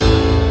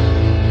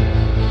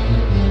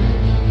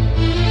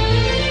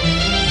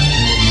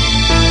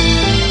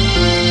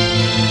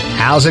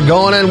How's it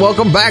going? And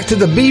welcome back to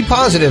the Be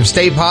Positive,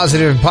 Stay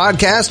Positive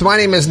podcast. My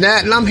name is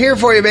Nat, and I'm here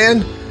for you,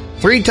 man.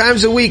 3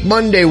 times a week,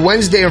 Monday,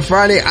 Wednesday, and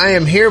Friday, I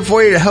am here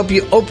for you to help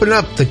you open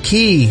up the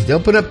key, to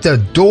open up the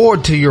door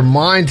to your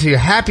mind, to your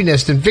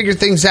happiness, and figure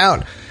things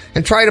out,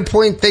 and try to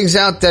point things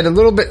out that a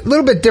little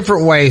bit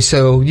different way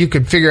so you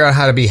can figure out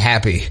how to be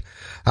happy.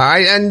 All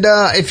right, and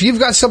if you've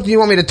got something you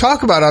want me to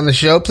talk about on the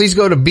show, please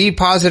go to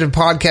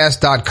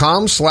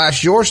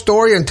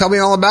bepositivepodcast.com/yourstory and tell me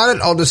all about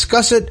it. I'll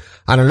discuss it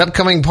on an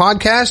upcoming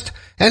podcast.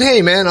 And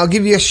hey, man, I'll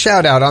give you a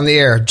shout out on the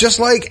air, just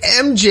like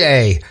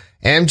MJ.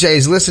 MJ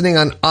is listening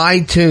on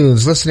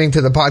iTunes, listening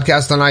to the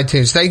podcast on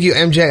iTunes. Thank you,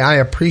 MJ. I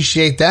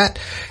appreciate that.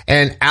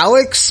 And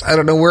Alex, I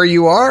don't know where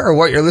you are or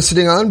what you're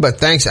listening on, but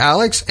thanks,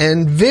 Alex.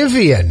 And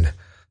Vivian.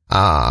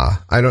 I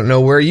don't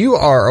know where you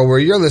are or where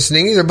you're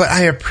listening either, but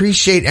I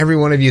appreciate every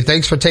one of you.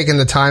 Thanks for taking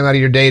the time out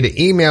of your day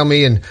to email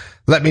me and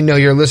let me know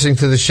you're listening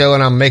to the show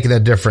and I'm making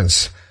a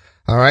difference.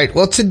 All right.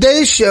 Well,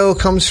 today's show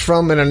comes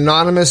from an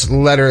anonymous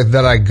letter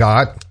that I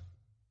got,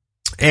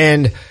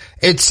 and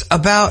it's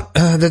about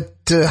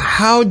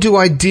how do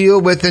I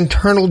deal with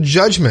internal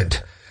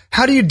judgment?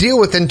 How do you deal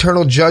with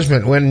internal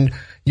judgment when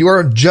you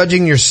are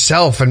judging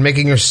yourself and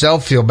making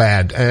yourself feel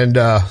bad? And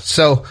I'm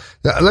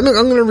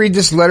going to read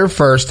this letter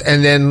first,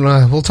 and then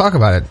we'll talk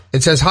about it.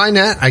 It says, "Hi,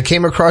 Nat. I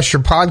came across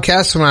your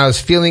podcast when I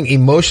was feeling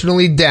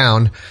emotionally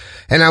down,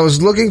 and I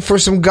was looking for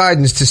some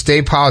guidance to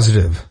stay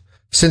positive.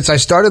 Since I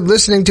started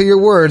listening to your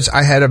words,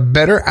 I had a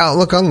better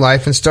outlook on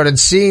life and started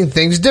seeing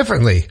things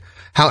differently.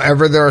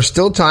 However, there are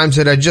still times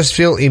that I just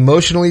feel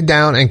emotionally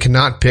down and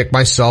cannot pick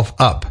myself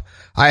up.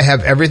 I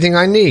have everything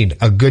I need,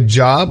 a good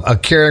job, a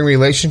caring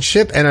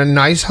relationship, and a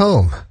nice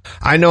home.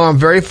 I know I'm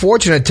very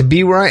fortunate to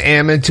be where I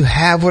am and to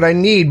have what I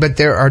need, but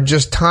there are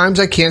just times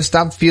I can't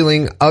stop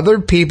feeling other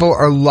people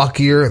are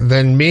luckier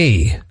than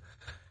me.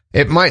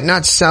 It might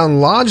not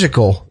sound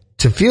logical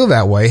to feel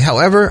that way.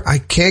 However, I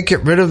can't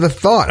get rid of the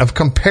thought of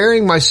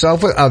comparing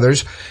myself with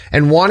others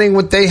and wanting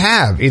what they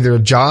have, either a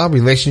job,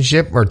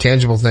 relationship, or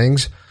tangible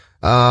things."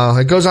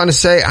 It goes on to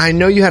say, "I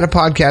know you had a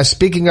podcast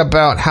speaking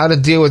about how to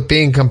deal with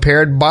being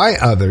compared by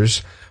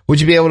others.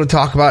 Would you be able to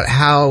talk about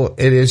how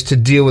it is to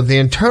deal with the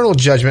internal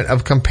judgment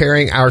of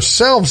comparing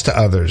ourselves to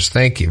others?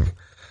 Thank you."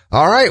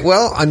 All right.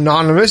 Well,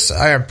 Anonymous,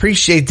 I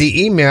appreciate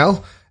the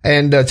email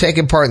and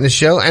taking part in the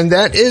show. And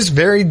that is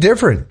very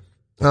different.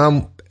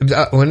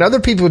 When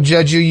other people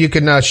judge you, you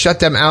can shut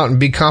them out and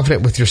be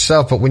confident with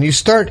yourself. But when you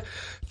start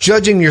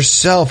judging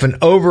yourself and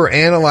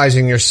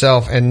over-analyzing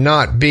yourself and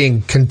not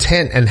being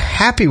content and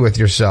happy with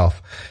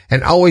yourself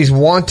and always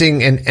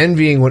wanting and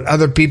envying what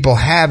other people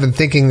have and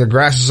thinking the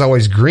grass is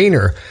always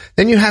greener,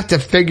 then you have to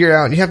figure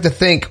out, you have to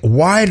think,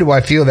 why do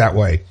I feel that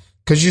way?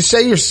 Because you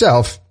say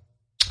yourself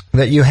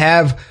that you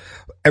have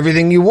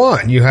everything you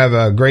want. You have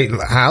a great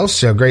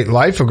house, a great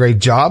life, a great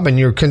job, and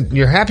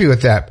you're happy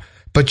with that.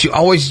 But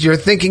you're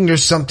thinking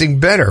there's something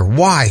better.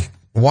 Why?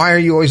 Why are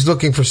you always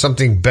looking for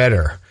something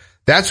better?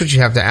 That's what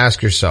you have to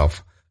ask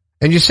yourself.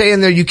 And you say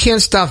in there, you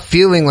can't stop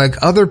feeling like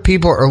other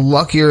people are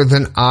luckier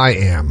than I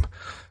am.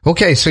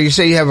 Okay, so you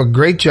say you have a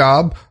great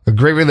job, a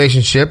great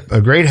relationship,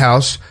 a great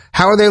house.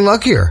 How are they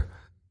luckier?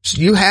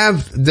 So you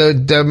have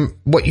the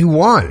what you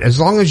want. As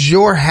long as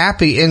you're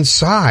happy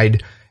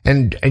inside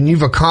and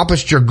you've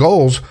accomplished your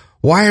goals,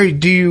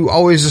 do you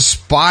always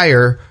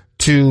aspire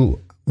to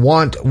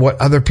want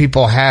what other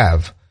people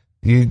have?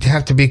 You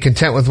have to be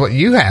content with what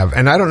you have.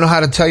 And I don't know how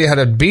to tell you how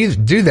to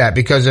do that,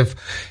 because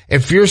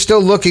if you're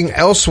still looking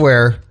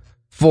elsewhere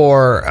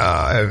for,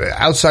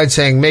 outside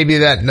saying maybe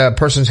that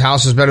person's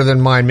house is better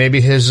than mine,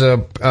 maybe his,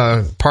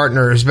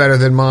 partner is better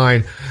than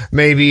mine,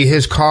 maybe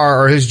his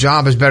car or his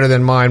job is better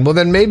than mine, well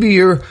then maybe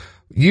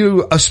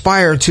you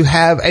aspire to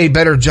have a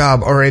better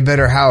job or a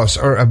better house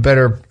or a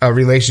better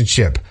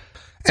relationship.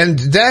 And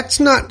that's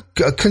not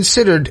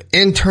considered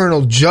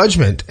internal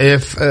judgment.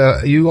 If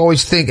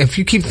if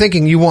you keep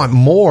thinking you want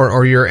more,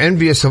 or you're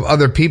envious of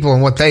other people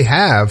and what they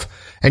have,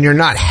 and you're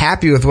not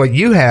happy with what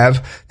you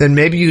have, then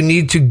maybe you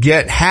need to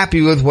get happy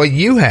with what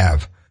you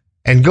have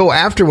and go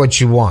after what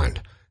you want.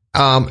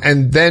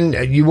 And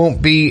then you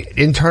won't be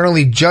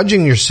internally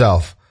judging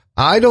yourself.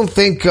 I don't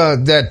think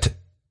that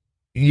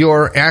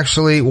you're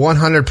actually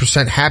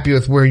 100% happy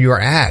with where you're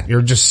at.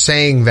 You're just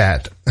saying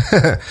that.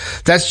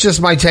 That's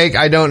just my take.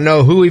 I don't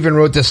know who even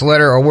wrote this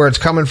letter or where it's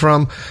coming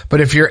from.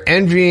 But if you're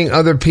envying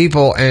other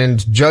people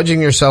and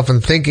judging yourself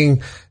and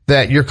thinking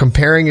that you're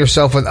comparing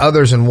yourself with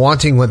others and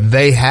wanting what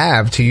they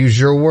have, to use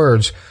your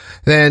words,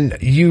 then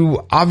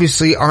you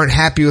obviously aren't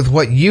happy with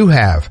what you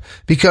have.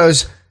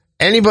 Because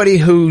anybody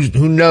who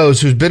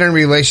knows, who's been in a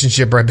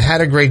relationship or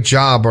had a great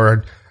job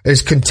or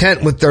is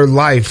content with their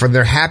life or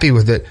they're happy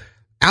with it,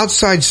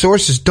 outside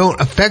sources don't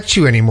affect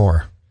you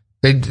anymore.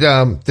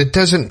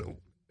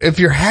 If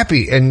you're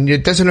happy, and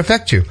it doesn't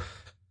affect you.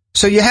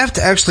 So you have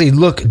to actually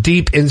look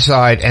deep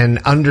inside and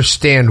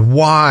understand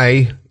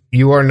why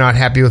you are not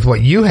happy with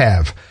what you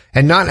have,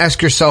 and not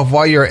ask yourself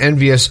why you're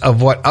envious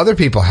of what other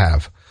people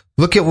have.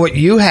 Look at what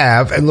you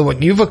have and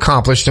what you've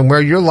accomplished and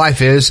where your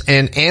life is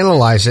and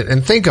analyze it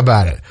and think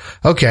about it.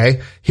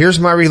 Okay, here's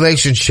my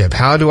relationship.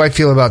 How do I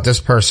feel about this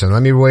person?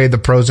 Let me weigh the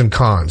pros and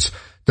cons.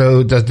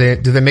 Do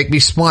they make me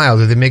smile?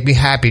 Do they make me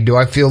happy? Do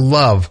I feel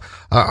love?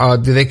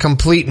 Do they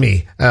complete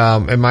me?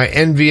 Am I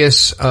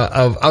envious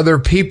of other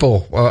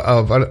people,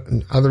 of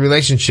other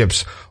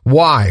relationships?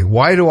 Why?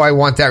 Why do I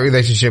want that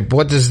relationship?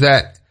 What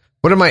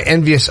am I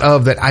envious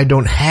of that I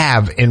don't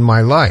have in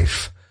my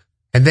life?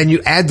 And then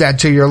you add that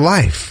to your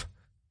life.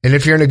 And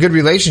if you're in a good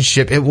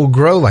relationship, it will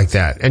grow like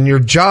that. And your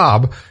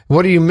job,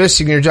 what are you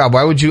missing in your job?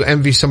 Why would you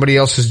envy somebody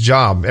else's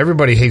job?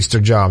 Everybody hates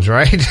their jobs,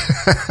 right?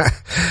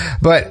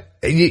 But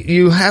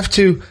you have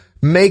to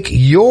make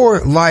your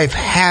life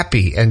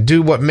happy and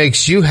do what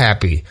makes you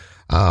happy.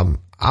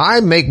 I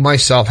make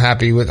myself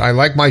happy I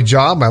like my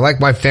job. I like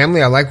my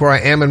family. I like where I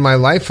am in my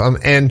life.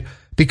 And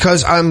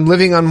because I'm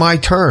living on my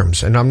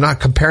terms and I'm not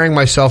comparing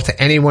myself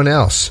to anyone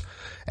else.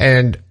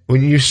 And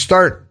when you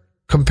start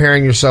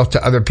comparing yourself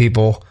to other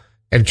people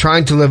and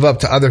trying to live up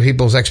to other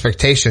people's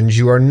expectations,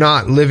 you are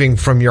not living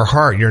from your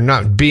heart. You're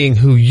not being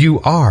who you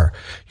are.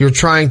 You're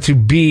trying to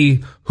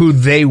be who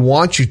they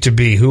want you to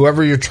be,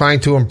 whoever you're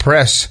trying to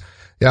impress.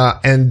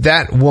 And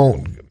that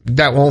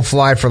won't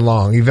fly for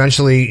long.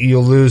 Eventually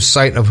you'll lose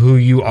sight of who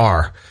you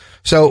are.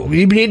 So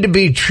you need to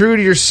be true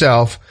to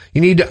yourself.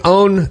 You need to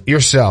own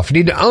yourself. You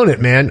need to own it,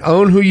 man.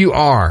 Own who you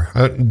are.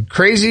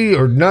 Crazy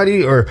or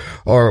nutty or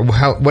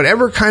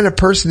whatever kind of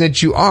person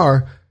that you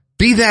are,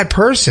 be that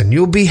person.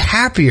 You'll be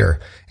happier.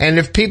 And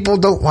if people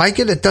don't like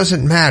it, it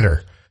doesn't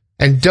matter.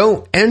 And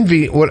don't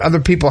envy what other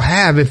people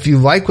have. If you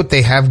like what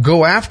they have,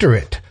 go after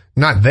it.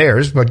 Not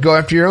theirs, but go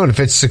after your own. If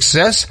it's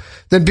success,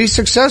 then be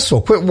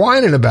successful. Quit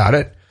whining about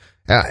it.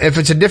 If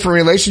it's a different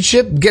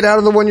relationship, get out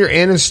of the one you're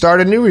in and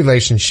start a new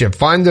relationship.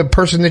 Find the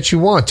person that you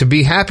want to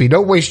be happy.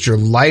 Don't waste your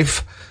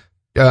life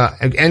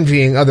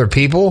envying other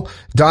people,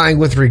 dying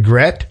with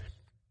regret.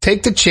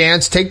 Take the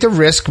chance, take the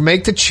risk,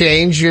 make the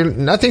change.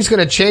 Nothing's going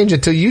to change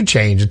until you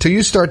change, until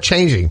you start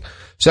changing.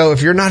 So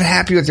if you're not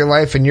happy with your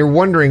life and you're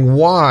wondering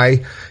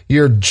why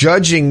you're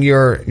judging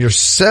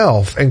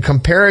yourself and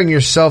comparing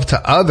yourself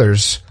to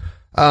others,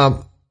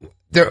 let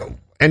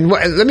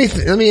me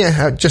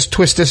just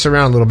twist this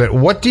around a little bit.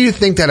 What do you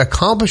think that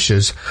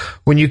accomplishes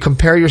when you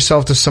compare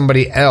yourself to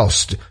somebody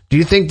else? Do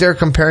you think they're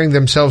comparing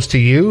themselves to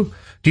you?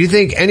 Do you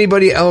think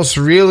anybody else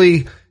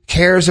really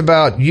cares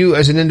about you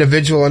as an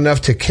individual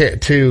enough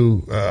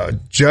to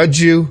judge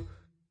you?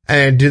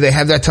 And do they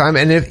have that time?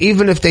 And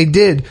even if they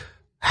did,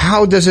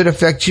 how does it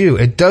affect you?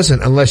 It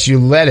doesn't unless you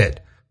let it.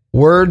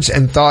 Words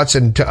and thoughts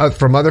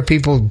from other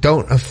people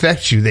don't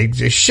affect you.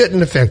 They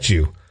shouldn't affect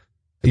you.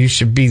 You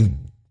should be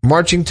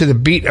marching to the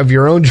beat of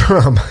your own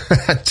drum,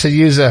 to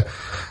use a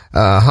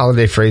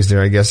holiday phrase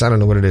there, I guess. I don't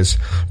know what it is.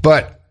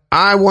 But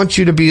I want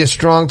you to be a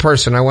strong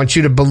person. I want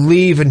you to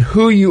believe in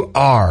who you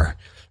are.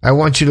 I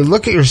want you to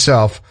look at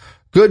yourself,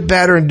 good,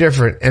 bad, or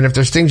indifferent. And if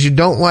there's things you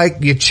don't like,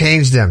 you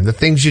change them. The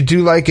things you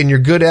do like and you're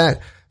good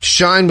at,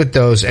 shine with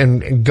those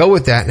and go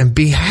with that and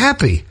be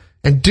happy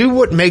and do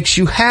what makes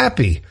you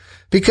happy.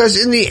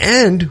 Because in the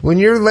end, when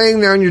you're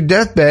laying there on your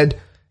deathbed,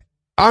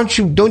 don't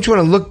you want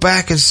to look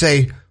back and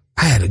say,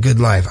 I had a good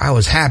life. I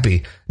was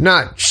happy.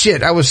 Not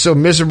shit. I was so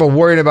miserable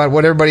worried about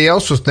what everybody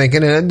else was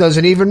thinking, and it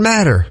doesn't even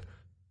matter.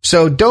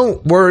 So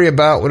don't worry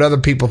about what other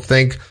people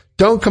think.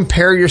 Don't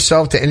compare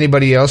yourself to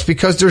anybody else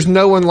because there's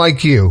no one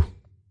like you.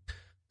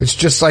 It's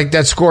just like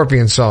that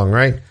Scorpion song,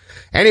 right?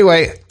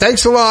 Anyway,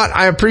 thanks a lot.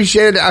 I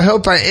appreciate it. I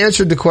hope I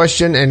answered the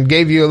question and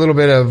gave you a little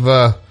bit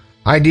of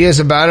ideas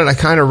about it. I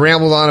kind of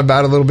rambled on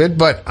about it a little bit,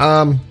 but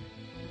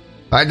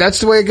that's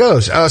the way it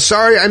goes.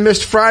 Sorry I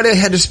missed Friday. I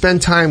had to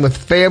spend time with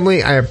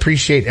family. I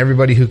appreciate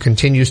everybody who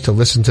continues to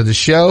listen to the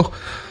show.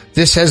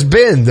 This has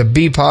been the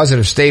Be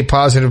Positive, Stay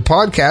Positive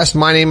podcast.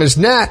 My name is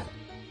Nat.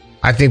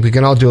 I think we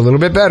can all do a little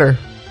bit better.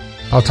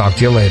 I'll talk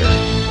to you later.